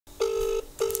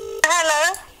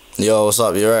Yo, what's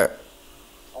up? You alright?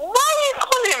 Why are you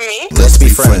calling me? Let's be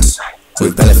friends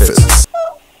with benefits.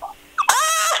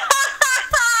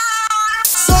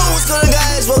 So what's going on,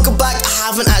 guys? Welcome back. I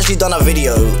haven't actually done a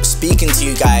video speaking to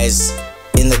you guys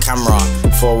in the camera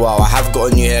for a while. I have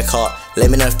got a new haircut. Let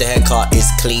me know if the haircut is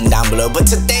clean down below. But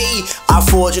today I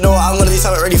thought, you know what, I'm gonna do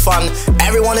something really fun.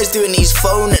 Everyone is doing these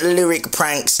phone lyric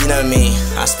pranks. You know me,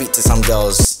 I speak to some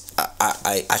girls.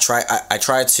 I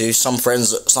try to. Some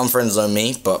friends know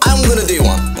me, but I'm gonna do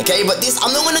one, okay? But this,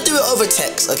 I'm not gonna do it over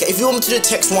text, okay? If you want me to do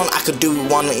text one, I could do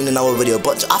one in another video,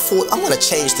 but I thought I'm gonna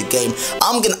change the game.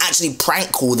 I'm gonna actually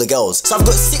prank call the girls. So I've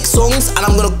got 6 songs, and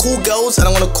I'm gonna call girls, and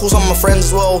I'm gonna call some of my friends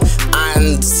as well,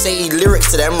 and say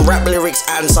lyrics to them, rap lyrics,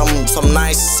 and some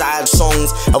nice sad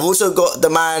songs. I've also got the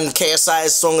man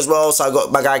KSI's song as well, so I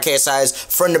got my guy KSI's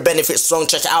Friend of Benefits song.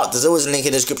 Check it out. There's always a link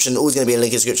in the description. Always gonna be a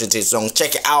link in the description to his song.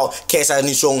 Check it out. KSI's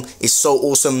new song is so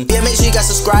awesome. Yeah, make sure you guys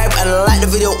subscribe and like the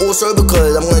video also,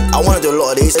 because I want to do a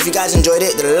lot of these. If you guys enjoyed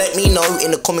it, then let me know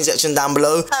in the comment section down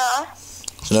below. Hello?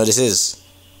 Do you know who this is?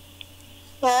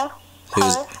 Yeah.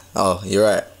 Who's? Hi. Oh, you're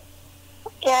right.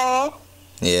 Yeah.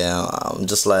 Yeah, I'm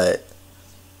just like,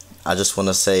 I just want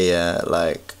to say,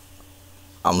 like,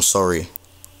 I'm sorry.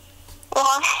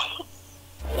 Why?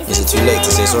 Is it too late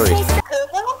to say sorry?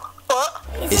 What?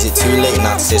 Is it too late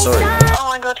now to say sorry? Oh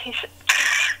my god, he's...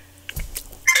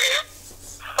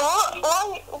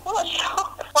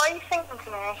 Why are you singing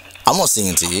to me? I'm not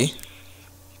singing to you.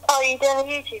 Oh, you doing a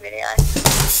YouTube video?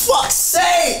 Fuck's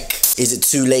sake! Is it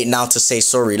too late now to say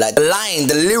sorry? Like, the line,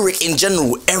 the lyric in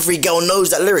general, every girl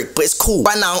knows that lyric, but it's cool.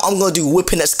 Right now, I'm gonna do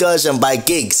Whipping Excursion by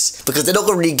Giggs, because they're not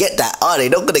gonna really get that, are they?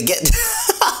 They're not gonna get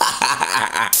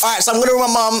Alright, so I'm gonna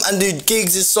run my mum and do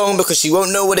Giggs' song because she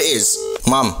won't know what it is.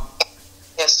 Mum.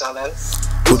 Yes, darling.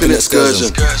 Whipping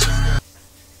Excursion.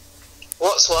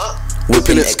 What's what?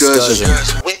 Whipping Excursion.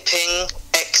 Whipping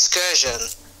Excursion.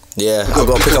 Yeah, I've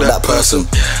got to pick up that person.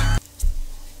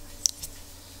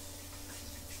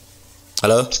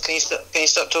 Hello? Can you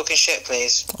stop talking shit,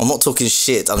 please? I'm not talking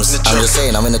shit. I'm just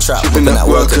saying I'm in a trap. Whipping that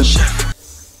working.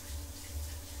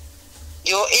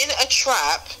 You're in a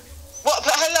trap? What?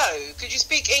 But hello? Could you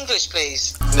speak English,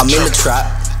 please? I'm in the trap.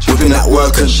 Whipping that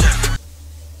working.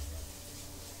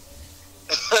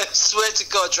 I swear to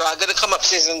God, right, I'm gonna come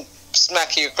upstairs and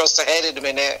smack you across the head in a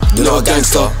minute. You're not a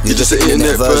gangster. You're just an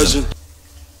internet version.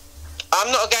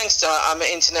 I'm not a gangster. I'm an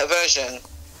internet version.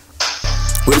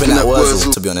 Whipping that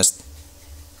Wurzel, to be honest.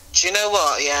 Do you know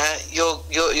what? Yeah,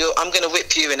 you're. I'm gonna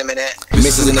whip you in a minute.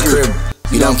 Missus in the crib.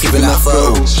 You know I'm keeping that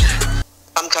photo.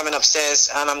 I'm coming upstairs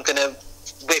and I'm gonna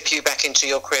whip you back into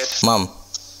your crib. Mum.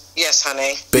 Yes,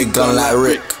 honey. Big gun like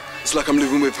Rick. It's like I'm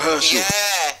living with Herschel.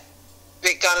 Yeah.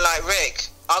 Big gun like Rick.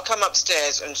 I'll come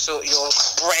upstairs and sort your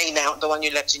brain out, the one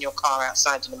you left in your car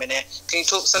outside in a minute. Can you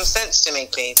talk some sense to me,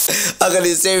 please? I'm gonna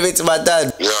say it to my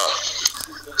dad. Yeah.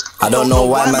 I don't know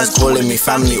why man's calling me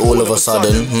family all of a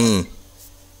sudden.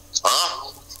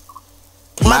 Huh?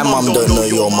 My mum don't know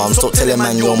your mum. Stop telling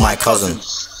man you're my cousin.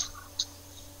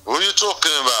 What are you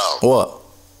talking about? What?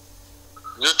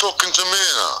 You're talking to me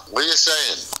now. What are you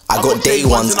saying? I got day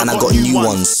ones and I got new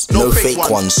ones. No fake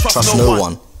ones. Trust no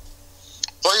one.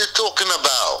 What are you talking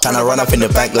about? Tryna run up in the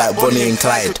bank like Bonnie and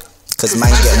Clyde. Cause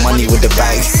man get money with the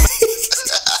bag.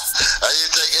 Are you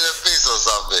taking a piss or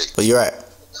something? But you're right.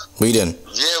 What you doing?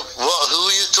 Yeah, what? Who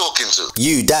are you talking to?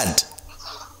 You, dad.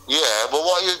 Yeah, but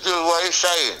what are you doing? What are you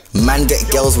saying? Man get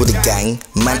girls with a gang.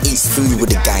 Man eats food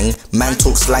with a gang. Man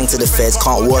talk slang to the feds.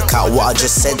 Can't work out what I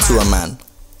just said to a man.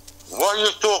 What are you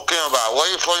talking about? Why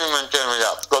are you fucking maintaining me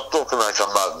up? Stop talking like a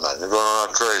madman. You're going on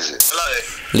crazy. Hello?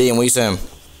 Liam, what you saying?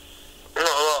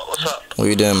 What? What's up? What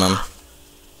you doing, man?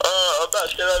 I'm about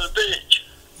to get out of the beach.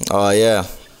 Oh, yeah.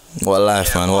 What a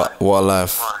life, man. What a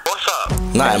life. What's up?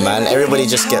 Nah, man. Everybody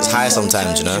just gets high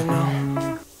sometimes, you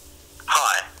know?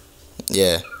 Hi.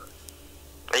 Yeah.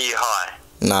 Are you high?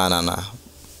 Nah.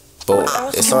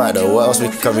 But it's alright, though. What else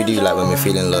can we do, like, when we're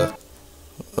feeling low?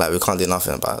 Like, we can't do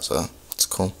nothing about it, so it's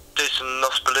cool. Do some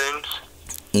nos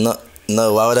balloons?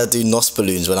 No, why would I do nos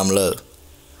balloons when I'm low?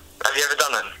 Have you ever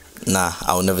done them? Nah,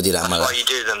 I will never do that in my That's life.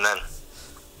 why you do them then.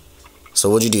 So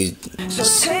what do you do?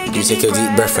 Do you take a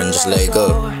deep breath and just let it go?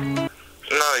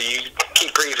 No, you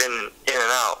keep breathing in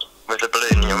and out with the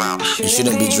balloon in your mouth. You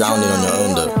shouldn't be drowning on your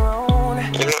own, though.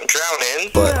 You're not drowning.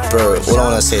 But, bro, all I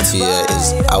want to say to you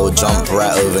is I will jump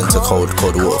right over into cold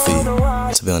water for you,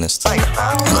 to be honest.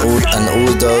 And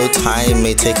although time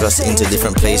may take us into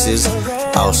different places,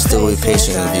 I'll still be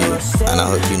patient with you, and I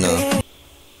hope you know.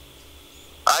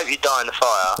 I hope you die in the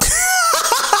fire.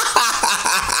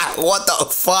 What the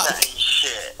fuck?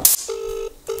 Shit.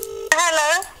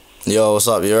 Hello? Yo, what's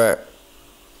up? You alright?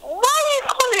 Why are you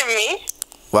calling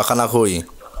Why can't I call you?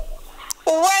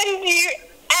 When do you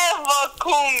ever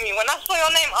call me? When I saw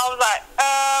your name, I was like,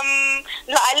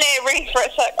 I let it ring for a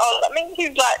sec. I was like, maybe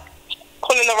he's like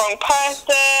calling the wrong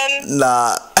person.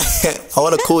 Nah, I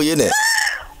want to call you, innit?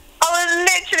 I was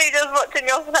literally just watching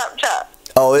your Snapchat.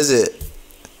 Oh, is it?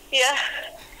 Yeah.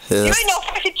 Yeah. You ain't your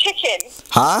fucking chicken.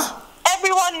 Huh?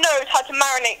 Everyone knows how to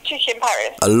marinate chicken,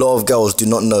 Paris. A lot of girls do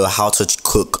not know how to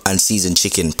cook and season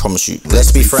chicken, promise you.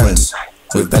 Let's be friends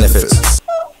with benefits.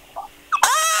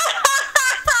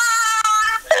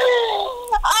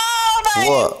 Oh, that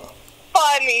What?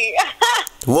 funny.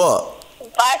 What?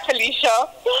 Bye, Felicia.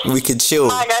 We can chill.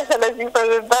 My guy said let's be friends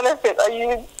with benefits. Are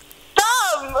you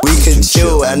dumb? We can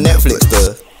chill and Netflix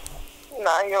though.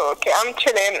 Nah, you're okay. I'm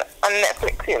chilling on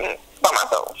Netflixing by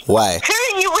myself. Why? Who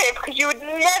are you with? Because you would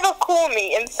never call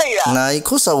me and say that. Nah, of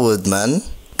course I would, man.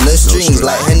 No strings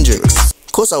like Hendrix.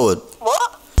 Of course I would.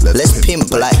 What? Let's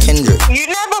pimp like Hendrix. You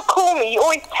never call me. You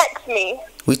always text me.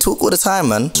 We talk all the time,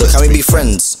 man. So can we be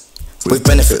friends with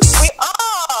benefits? We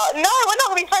are. No, we're not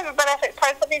going to be friends with benefits.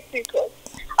 Paris, don't be stupid.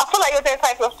 I feel like you're doing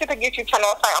something for a stupid YouTube channel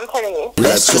or something. I'm telling you.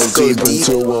 Let's just go deep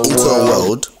into a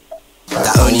world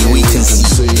that only we can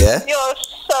see, yeah? You're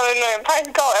so annoying. Paris,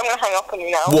 go. I'm going to hang up on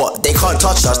you now. What? They can't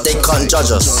touch us, they can't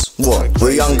judge us. What?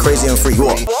 We're young, crazy and free.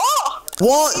 What? What?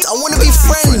 What? I want to be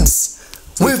friends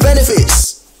with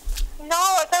benefits. No,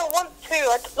 I don't want to.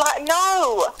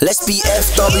 No. Let's be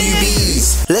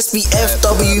FWBs. Let's be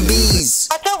FWBs.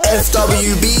 I don't want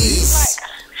FWBs. Like,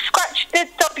 scratch the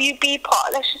WB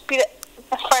part. Let's just be the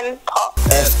friend part.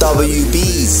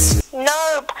 FWBs.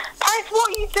 No. Paris, what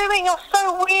are you doing? You're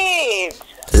so weird.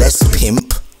 Let's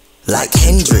pimp like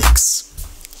Hendrix.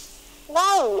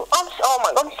 No. Oh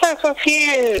my God, I'm so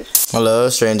confused. Hello,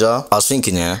 stranger. I was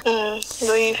thinking, yeah. What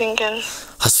are you thinking?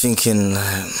 I was thinking,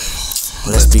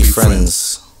 let's be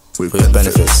friends with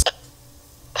benefits.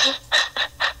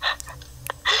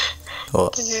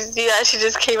 What? You actually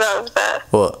just came out with that.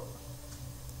 What?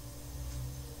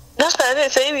 Nothing, I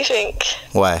didn't say anything.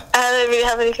 Why? I don't really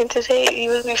have anything to say. You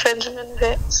must be friends with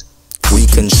benefits. We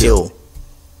can chill.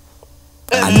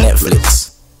 And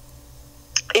Netflix.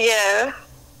 Yeah.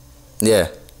 Yeah.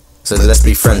 So let's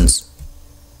be friends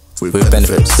with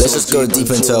benefits. Let's just go deep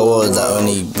into a world that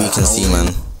only we can see,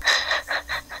 man.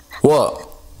 What?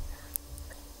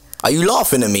 Are you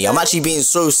laughing at me? I'm actually being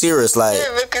so serious, like.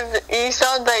 Yeah, because you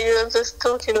sound like you're just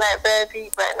talking like bare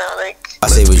deep right now, like. I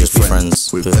say we just be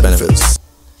friends with benefits.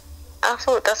 I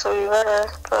thought that's what we were,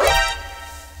 but.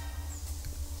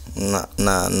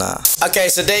 Nah. Okay,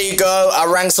 so there you go. I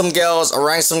ranked some girls, I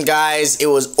ranked some guys. It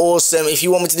was awesome. If you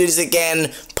want me to do this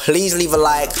again, please leave a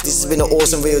like. This has been an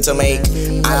awesome video to make.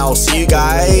 And I'll see you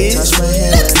guys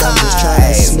next time.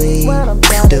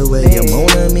 The way you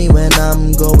moan at me when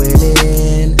I'm going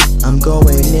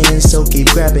in, so keep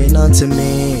grabbing onto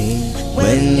me.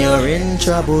 When you're in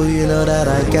trouble, you know that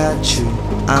I got you.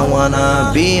 I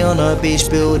wanna be on a beach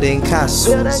building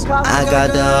castles. I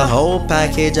got the whole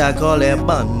package, I call it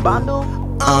bundle.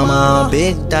 I'm a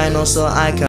big dinosaur, I can